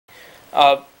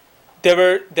Uh,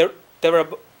 there were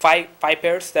five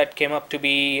pairs that came up to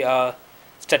be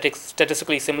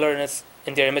statistically similar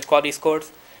in their image quality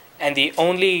scores, and the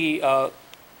only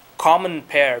common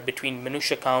pair between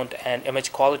minutia count and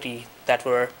image quality that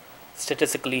were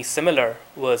statistically similar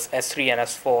was S3 and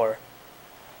S4,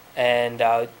 and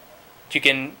you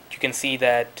can see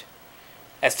that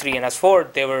S3 and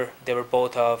S4 they were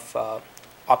both of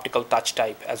optical touch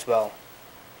type as well.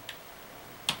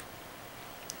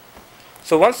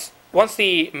 So once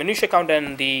the minutia count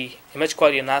and the image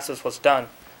quality analysis was done,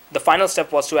 the final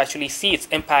step was to actually see its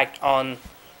impact on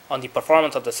the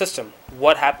performance of the system.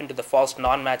 What happened to the false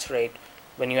non-match rate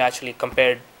when you actually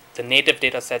compared the native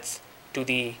data sets to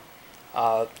the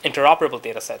interoperable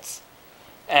data sets?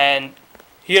 And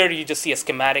here you just see a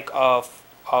schematic of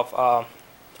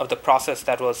the process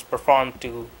that was performed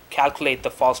to calculate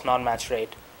the false non-match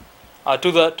rate.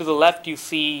 To the left, you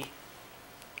see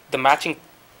the matching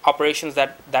operations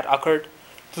that occurred.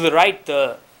 To the right,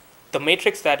 the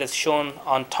matrix that is shown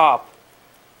on top,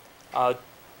 all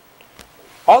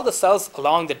the cells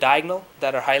along the diagonal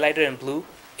that are highlighted in blue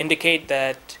indicate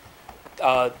the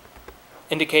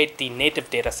native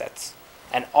data sets,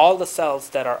 and all the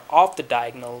cells that are off the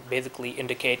diagonal basically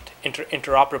indicate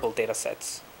interoperable data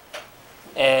sets.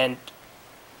 And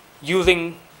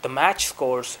using the match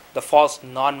scores, the false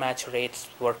non-match rates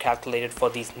were calculated for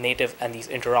these native and these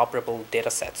interoperable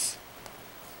data sets.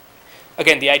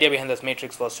 Again, the idea behind this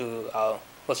matrix was to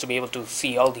be able to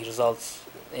see all the results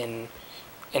in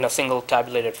a single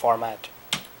tabulated format.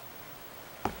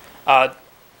 I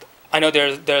know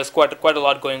there's quite a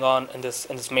lot going on in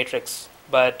this matrix,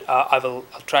 but I'll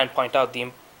try and point out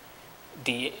the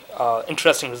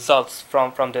interesting results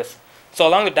from this. So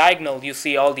along the diagonal, you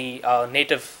see all the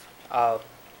native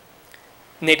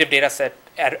data set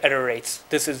error rates.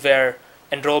 This is where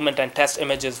enrollment and test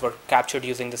images were captured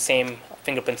using the same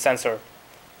fingerprint sensor.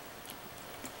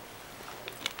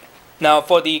 Now,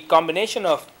 for the combination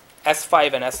of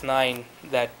S5 and S9,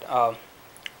 that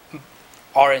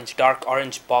dark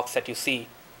orange box that you see,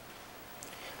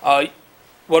 what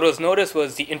was noticed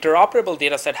was the interoperable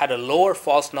data set had a lower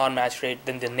false non-match rate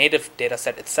than the native data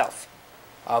set itself,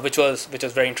 which was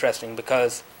very interesting,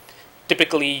 because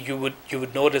typically you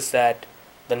would notice that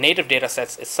the native data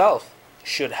sets itself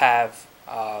should have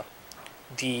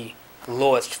the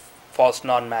lowest false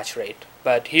non-match rate,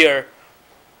 but here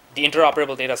the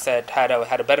interoperable data set had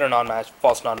a better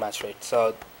false non-match rate.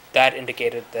 So that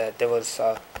indicated that there was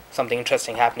something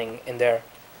interesting happening in there.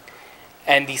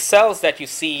 And the cells that you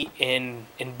see in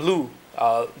blue,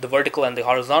 the vertical and the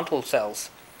horizontal cells,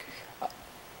 a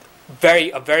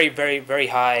very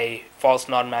high false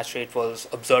non-match rate was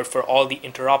observed for all the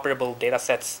interoperable data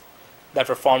sets that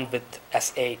were formed with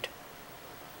S8.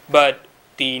 But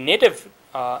the native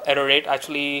error rate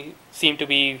actually seemed to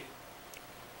be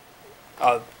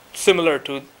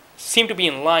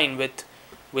in line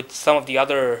with some of the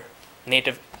other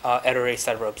native error rates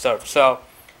that were observed. So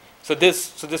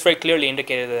this very clearly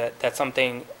indicated that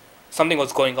something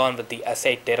was going on with the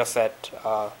S8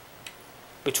 dataset,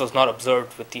 which was not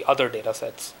observed with the other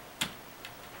datasets.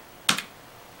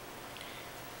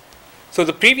 So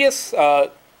the previous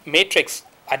matrix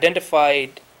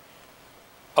identified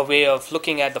a way of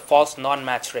looking at the false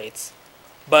non-match rates,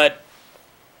 but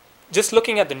just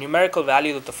looking at the numerical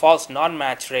values of the false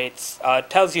non-match rates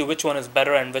tells you which one is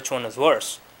better and which one is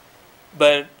worse.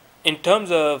 But in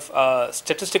terms of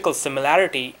statistical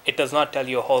similarity, it does not tell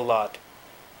you a whole lot.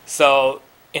 So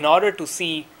in order to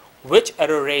see which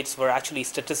error rates were actually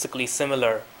statistically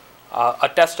similar, a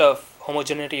test of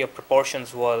homogeneity of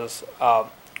proportions was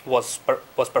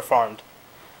performed.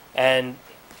 And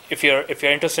if you're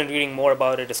interested in reading more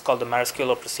about it, it's called the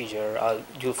Maresciullo procedure.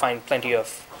 You'll find plenty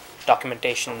of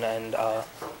documentation and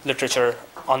literature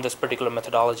on this particular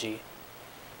methodology.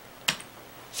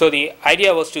 So the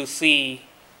idea was to see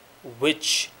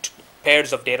which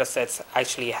pairs of data sets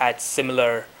actually had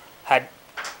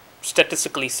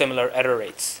statistically similar error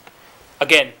rates.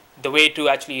 Again, the way to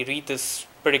actually read this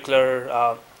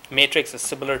particular matrix is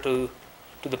similar to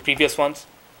the previous ones.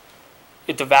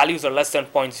 If the values are less than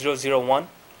 0.001,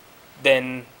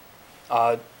 then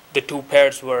the two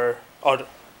pairs were, or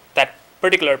that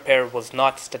particular pair was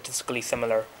not statistically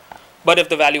similar. But if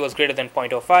the value was greater than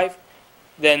 0.05,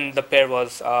 then the pair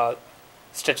was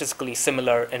statistically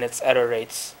similar in its error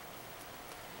rates.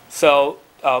 So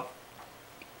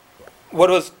what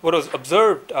was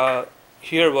observed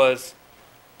here was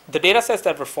the data sets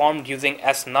that were formed using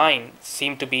S9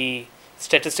 seemed to be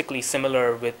statistically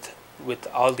similar with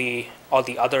all the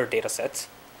other data sets.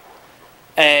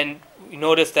 And you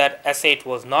notice that S8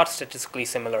 was not statistically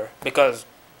similar because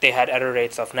they had error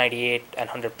rates of 98 and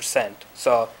 100%.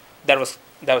 So that was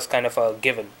kind of a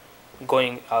given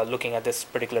going looking at this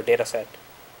particular data set,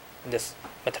 this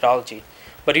methodology.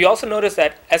 But you also notice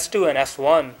that S2 and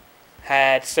S1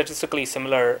 had statistically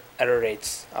similar error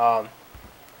rates.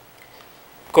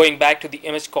 Going back to the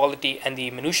image quality and the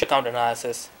minutia count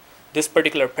analysis, this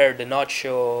particular pair did not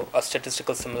show a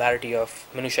statistical similarity of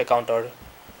minutia count or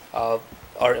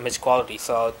image quality.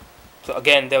 So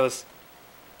again, there was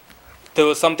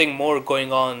something more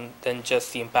going on than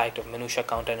just the impact of minutia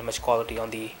count and image quality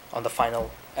on the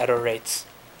final error rates.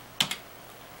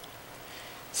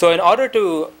 So in order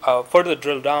to further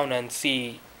drill down and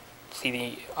see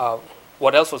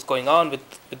what else was going on with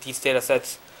these data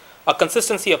sets, a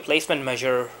consistency of placement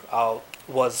measure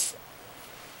was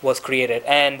created.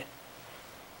 And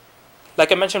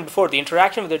like I mentioned before, the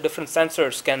interaction with the different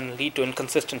sensors can lead to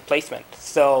inconsistent placement.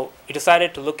 So we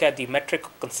decided to look at the metric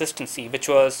of consistency, which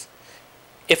was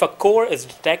if a core is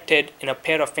detected in a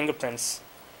pair of fingerprints,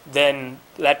 then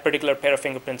that particular pair of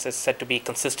fingerprints is said to be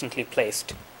consistently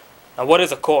placed. Now, what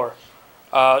is a core?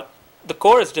 The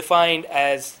core is defined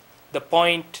as the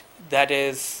point that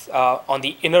is on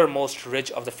the innermost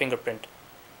ridge of the fingerprint,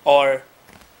 or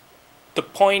the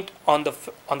point on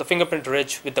the fingerprint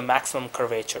ridge with the maximum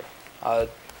curvature.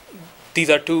 These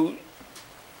are two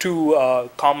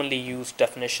commonly used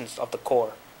definitions of the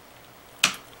core.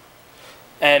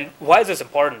 And why is this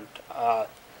important?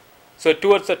 So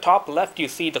towards the top left, you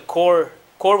see the core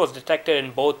was detected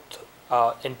in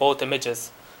both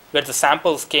images, where the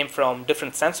samples came from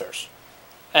different sensors,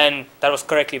 and that was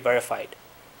correctly verified.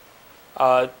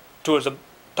 Towards the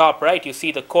top right, you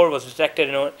see the core was detected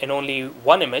in only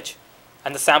one image,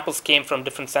 and the samples came from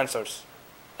different sensors,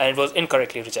 and it was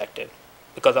incorrectly rejected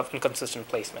because of inconsistent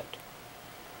placement.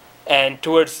 And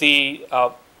towards the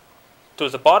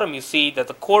bottom, you see that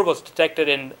the core was detected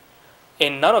in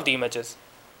none of the images,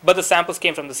 but the samples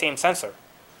came from the same sensor,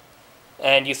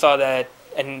 and we saw that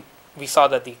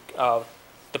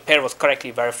the pair was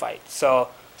correctly verified. So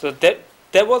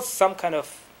there was some kind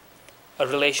of a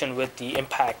relation with the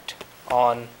impact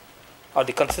on, or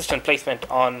the consistent placement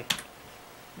on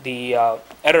the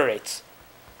error rates.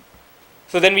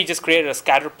 So then we just created a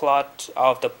scatter plot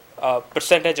of the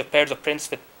percentage of pairs of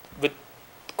prints with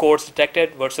cores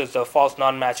detected versus the false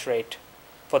non-match rate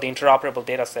for the interoperable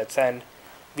data sets. And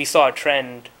we saw a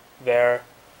trend where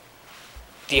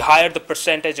the higher the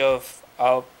percentage of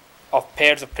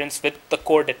pairs of prints with the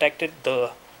core detected,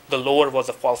 the lower was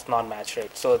the false non-match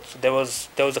rate. So there was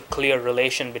a clear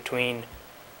relation between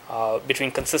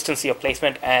consistency of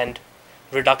placement and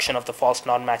reduction of the false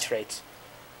non-match rates.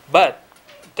 But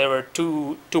there were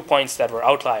two points that were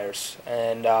outliers,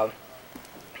 and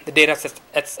the data sets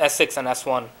S6 and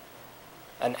S1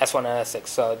 and S6.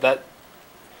 So that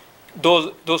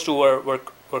those two were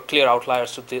clear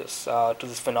outliers to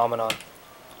this phenomenon.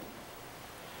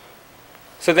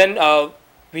 So then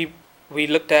we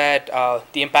looked at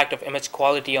the impact of image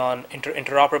quality on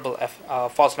interoperable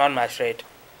false non-match rate,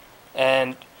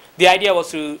 and the idea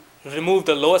was to remove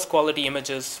the lowest quality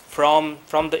images from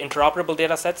the interoperable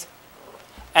data sets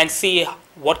and see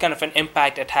what kind of an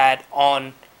impact it had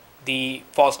on the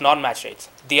false non-match rates.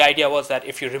 The idea was that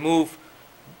if you remove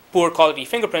poor quality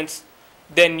fingerprints,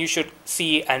 then you should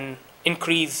see an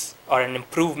increase or an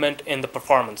improvement in the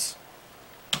performance.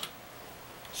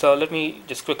 So let me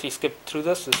just quickly skip through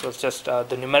this. This was just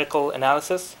the numerical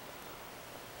analysis.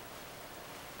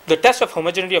 The test of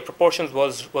homogeneity of proportions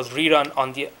was rerun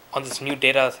on this new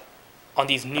data, on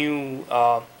these new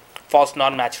false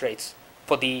non-match rates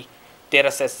for the data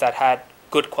sets that had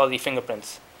good quality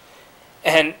fingerprints.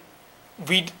 And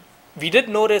we did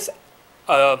notice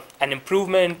an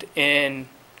improvement in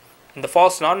the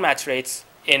false non-match rates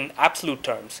in absolute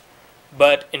terms,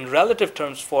 but in relative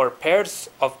terms for pairs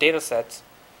of data sets,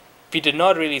 we did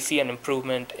not really see an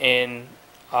improvement in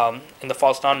the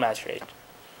false non-match rate.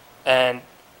 And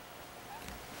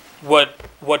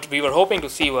what we were hoping to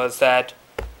see was that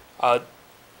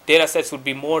data sets would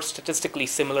be more statistically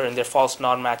similar in their false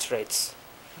non-match rates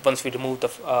once we removed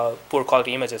the poor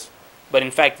quality images. But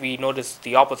in fact, we noticed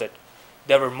the opposite.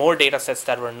 There were more data sets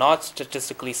that were not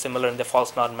statistically similar in their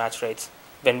false non-match rates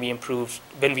when we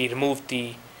removed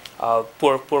the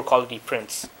poor quality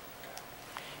prints.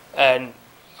 And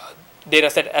data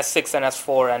set S6 and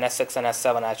S4 and S6 and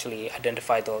S7 actually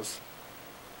identify those.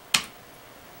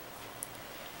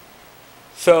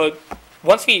 So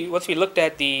once we looked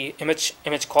at the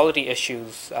image quality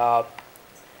issues, the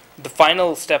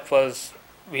final step was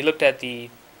we looked at the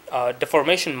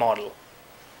deformation model.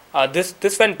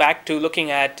 This went back to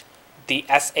looking at the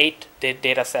S8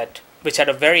 data set, which had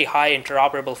a very high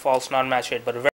interoperable false non-match rate, but a very